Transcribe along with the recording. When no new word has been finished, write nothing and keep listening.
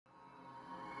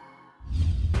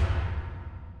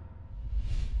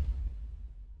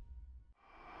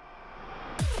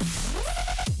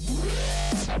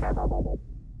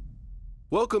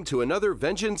Welcome to another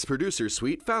Vengeance Producer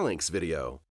Suite Phalanx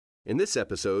video. In this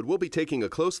episode, we'll be taking a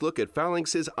close look at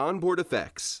Phalanx's onboard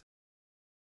effects.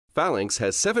 Phalanx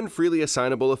has 7 freely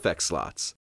assignable effect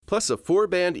slots, plus a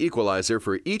 4-band equalizer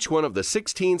for each one of the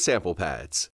 16 sample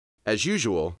pads. As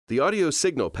usual, the audio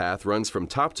signal path runs from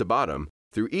top to bottom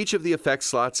through each of the effect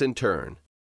slots in turn.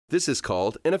 This is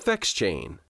called an effects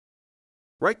chain.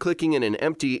 Right-clicking in an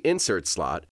empty insert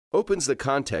slot opens the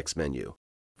context menu,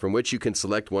 from which you can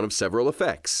select one of several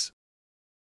effects.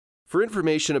 For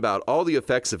information about all the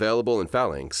effects available in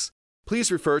Phalanx,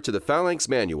 please refer to the Phalanx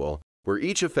manual, where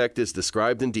each effect is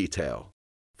described in detail.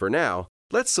 For now,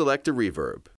 let's select a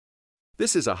reverb.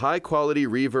 This is a high-quality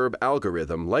reverb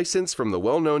algorithm licensed from the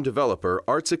well-known developer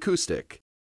Arts Acoustic.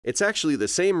 It's actually the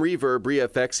same reverb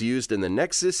re-effects used in the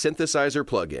Nexus synthesizer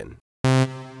plugin.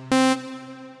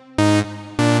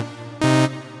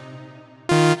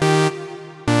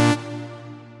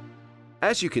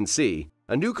 As you can see,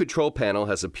 a new control panel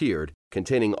has appeared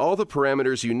containing all the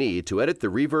parameters you need to edit the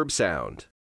reverb sound.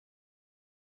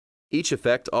 Each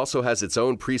effect also has its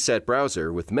own preset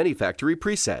browser with many factory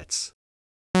presets.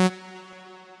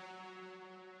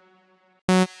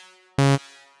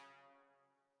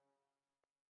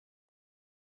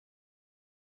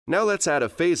 Now let's add a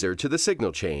phaser to the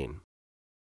signal chain.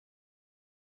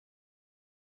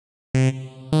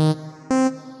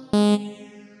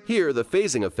 Here, the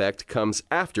phasing effect comes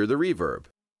after the reverb,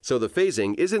 so the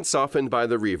phasing isn't softened by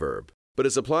the reverb, but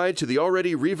is applied to the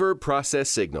already reverb process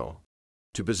signal.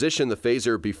 To position the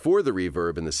phaser before the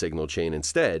reverb in the signal chain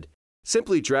instead,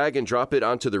 simply drag and drop it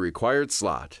onto the required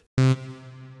slot.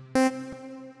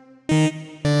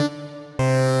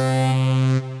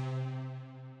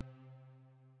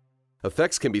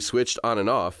 Effects can be switched on and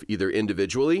off either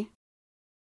individually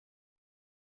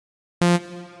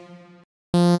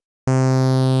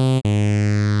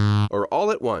or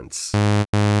all at once.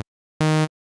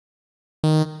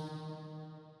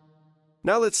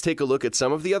 Now let's take a look at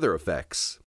some of the other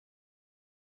effects.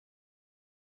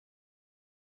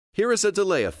 Here is a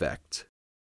delay effect.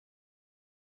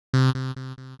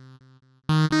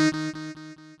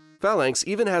 Phalanx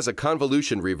even has a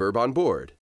convolution reverb on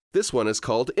board. This one is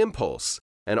called Impulse,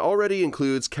 and already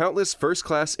includes countless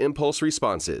first-class impulse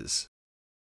responses.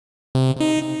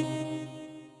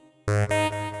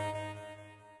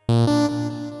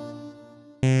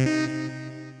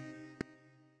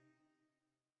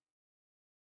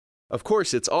 Of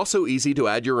course, it's also easy to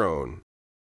add your own.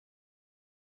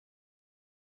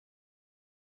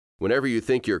 Whenever you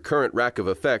think your current rack of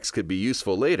effects could be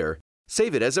useful later,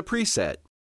 save it as a preset.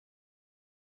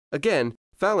 Again,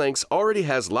 Phalanx already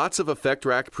has lots of effect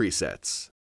rack presets.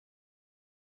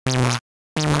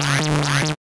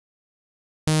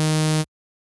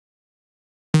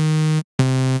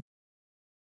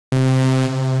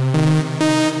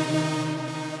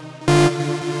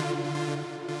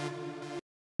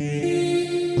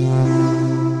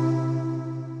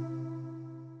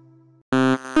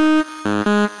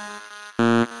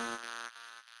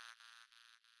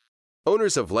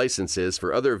 Owners of licenses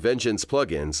for other Vengeance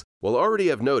plugins will already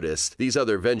have noticed these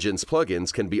other Vengeance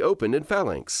plugins can be opened in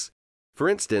Phalanx. For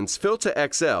instance, Filter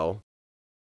XL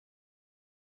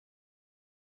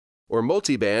or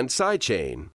Multiband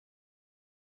Sidechain.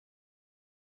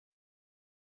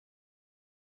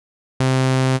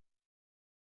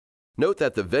 Note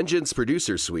that the Vengeance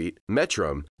Producer Suite,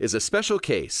 Metrum, is a special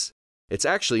case. It's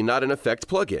actually not an effect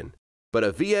plugin, but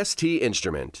a VST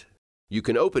instrument. You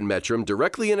can open Metrum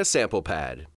directly in a sample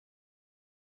pad.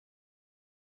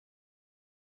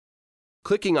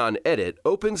 Clicking on Edit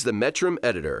opens the Metrum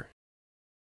editor.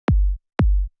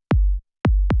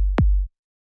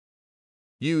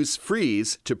 Use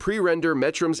Freeze to pre-render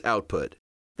Metrum's output,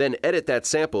 then edit that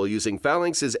sample using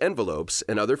Phalanx's envelopes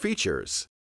and other features.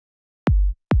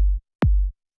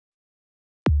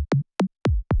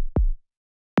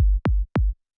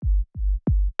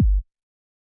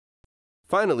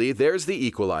 Finally, there's the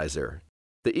Equalizer.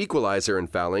 The Equalizer in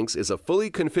Phalanx is a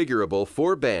fully configurable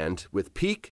 4-band with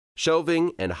peak,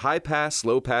 shelving, and high-pass,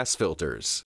 low-pass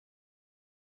filters.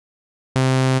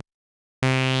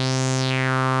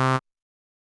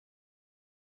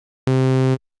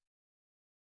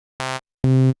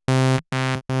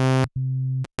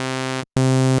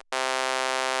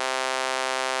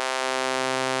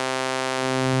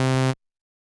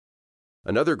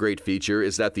 Another great feature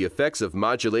is that the effects of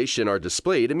modulation are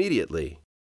displayed immediately.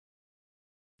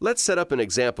 Let's set up an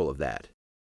example of that.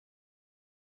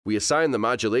 We assign the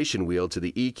modulation wheel to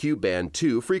the EQ band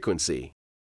 2 frequency.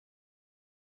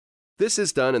 This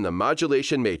is done in the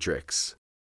modulation matrix.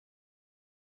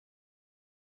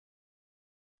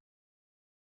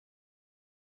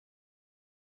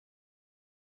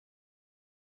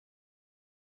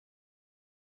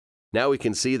 Now we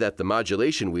can see that the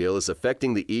modulation wheel is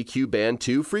affecting the EQ band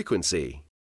 2 frequency.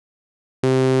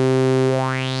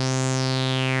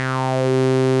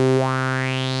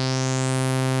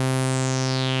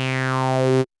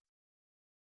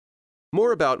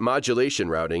 More about modulation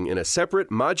routing in a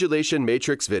separate modulation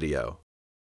matrix video.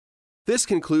 This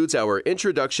concludes our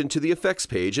introduction to the effects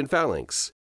page in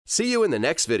Phalanx. See you in the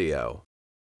next video.